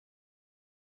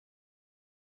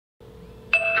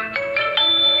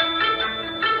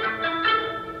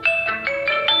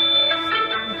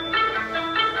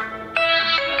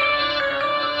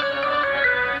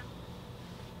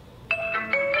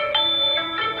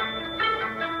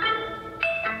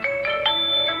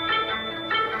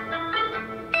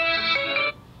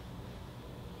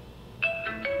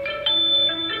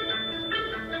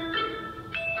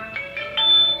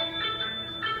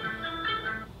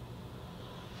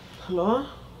hello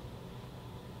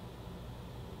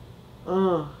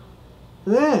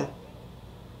అదే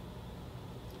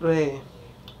రే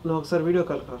నువ్వు ఒకసారి వీడియో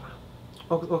కాల్ రా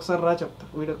ఒకసారి రా చెప్తా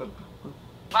వీడియో కాల్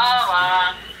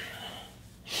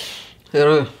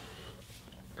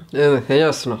ఏం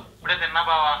చేస్తున్నావు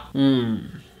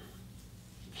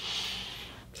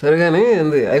సరే కానీ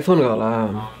ఏంది ఐఫోన్ కావాలా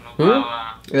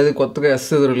ఏది కొత్తగా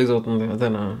ఎస్ రిలీజ్ అవుతుంది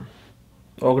అదేనా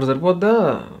ఒకటి సరిపోద్దా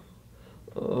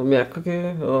మీ అక్కకి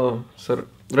సరే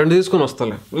 2 తీసుకొని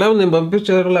వస్తాలే లేకపోతే నేను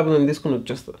పంపించారు లేకపోతే నేను తీసుకొని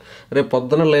వచ్చేస్తా రేపు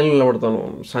పొద్దున్న లైన్లో నిలబడతాను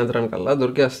సాయంత్రానికల్లా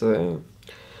దొరికేస్తుంది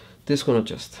తీసుకొని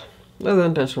వచ్చేస్తా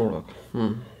అదేం టెన్షన్ కూడా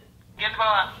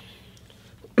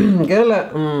ఇంకేలే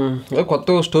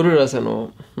కొత్తగా స్టోరీ రాశాను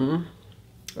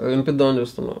వినిపిద్దామని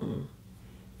చూస్తున్నాను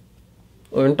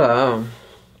వింటా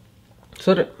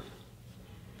సరే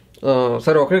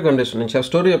సరే ఒకే కండిషన్ నేను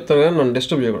స్టోరీ చెప్తాను కానీ నన్ను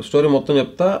డిస్టర్బ్ చేయకూడదు స్టోరీ మొత్తం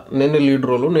చెప్తా నేనే లీడ్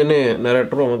రోలు నేనే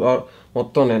నరేటర్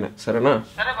మొత్తం నేనే సరేనా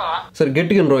సరే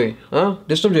గట్టిగా రోయ్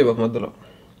డిస్టర్బ్ చేయబాక మధ్యలో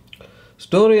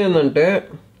స్టోరీ ఏంటంటే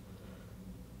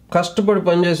కష్టపడి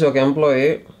పనిచేసే ఒక ఎంప్లాయీ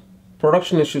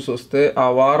ప్రొడక్షన్ ఇష్యూస్ వస్తే ఆ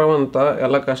వారం అంతా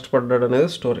ఎలా కష్టపడ్డాడు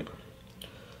అనేది స్టోరీ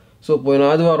సో పోయిన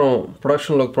ఆదివారం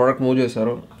ప్రొడక్షన్లోకి ప్రోడక్ట్ మూవ్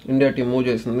చేశారు ఇండియా టీం మూవ్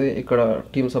చేసింది ఇక్కడ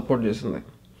టీం సపోర్ట్ చేసింది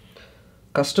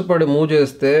కష్టపడి మూవ్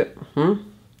చేస్తే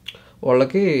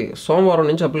వాళ్ళకి సోమవారం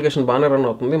నుంచి అప్లికేషన్ బాగానే రన్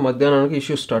అవుతుంది మధ్యాహ్నానికి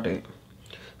ఇష్యూస్ స్టార్ట్ అయ్యాయి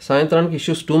సాయంత్రానికి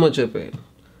ఇష్యూస్ టూ మచ్ అయిపోయాయి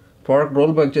ప్రోడక్ట్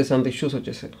రోల్ బ్యాక్ చేసేంత ఇష్యూస్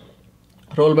వచ్చేసాయి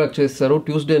రోల్ బ్యాక్ చేస్తారు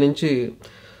ట్యూస్డే నుంచి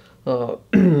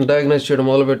డయాగ్నైజ్ చేయడం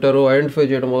మొదలుపెట్టారు ఐడెంటిఫై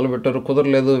చేయడం మొదలుపెట్టారు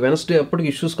కుదరలేదు వెన్స్డే అప్పటికి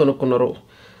ఇష్యూస్ కనుక్కున్నారు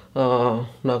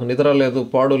నాకు నిద్ర లేదు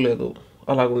పాడు లేదు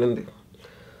అలాగుండింది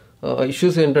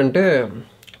ఇష్యూస్ ఏంటంటే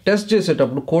టెస్ట్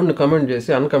చేసేటప్పుడు కోడ్ని కమెంట్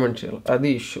చేసి అన్కమెంట్ చేయాలి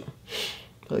అది ఇష్యూ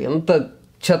ఎంత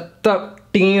చెత్త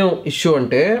టీం ఇష్యూ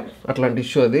అంటే అట్లాంటి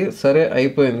ఇష్యూ అది సరే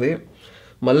అయిపోయింది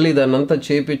మళ్ళీ దాన్ని అంతా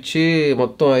చేయించి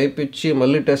మొత్తం అయిపించి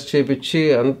మళ్ళీ టెస్ట్ చేయించి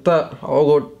అంతా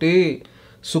అవగొట్టి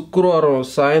శుక్రవారం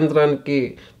సాయంత్రానికి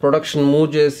ప్రొడక్షన్ మూవ్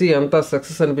చేసి అంతా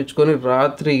సక్సెస్ అనిపించుకొని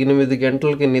రాత్రి 8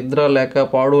 గంటలకి నిద్ర లేక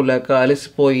పాడు లేక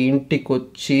అలసిపోయి ఇంటికి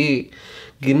వచ్చి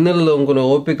గిన్నెలు తోముకునే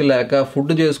ఓపిక లేక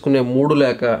ఫుడ్ చేసుకునే మూడు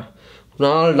లేక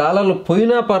 $4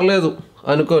 పోయినా పర్లేదు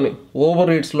అనుకొని ఓవర్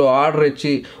ఈట్స్లో ఆర్డర్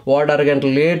ఇచ్చి వాడు అరగంట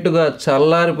లేటుగా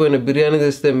చల్లారిపోయిన బిర్యానీ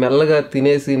తెస్తే మెల్లగా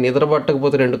తినేసి నిద్ర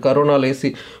పట్టకపోతే 2 కరోనాలు వేసి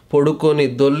పడుకొని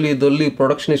దొల్లి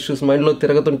ప్రొడక్షన్ ఇష్యూస్ మైండ్లో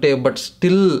తిరుగుతుంటే బట్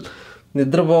స్టిల్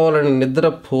నిద్రపోవాలని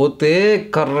నిద్రపోతే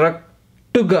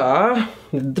కరెక్ట్గా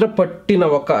నిద్ర పట్టిన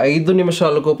ఒక 5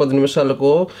 నిమిషాలకో 10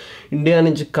 నిమిషాలకో ఇండియా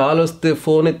నుంచి కాల్ వస్తే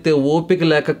ఫోన్ ఎత్తే ఓపిక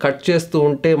లేక కట్ చేస్తూ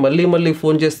ఉంటే మళ్ళీ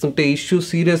ఫోన్ చేస్తుంటే ఇష్యూ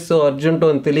సీరియస్ అర్జెంటో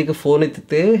అని తెలియక ఫోన్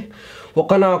ఎత్తితే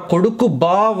ఒక నా కొడుకు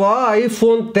బావా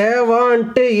ఐఫోన్ తేవా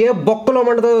అంటే ఏ బొక్కలో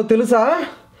మండుతుందో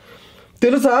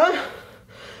తెలుసా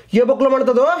ఏ బొక్కలో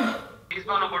మండుతుందో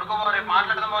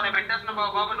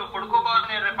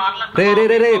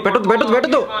రే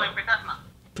పెట్టదు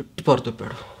పెట్టి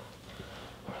పడుతుపాడు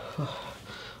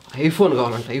ఐఫోన్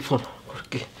కావాలంట ఐఫోన్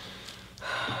కొడుక్కి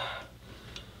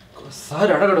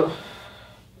ఒకసారి అడగడు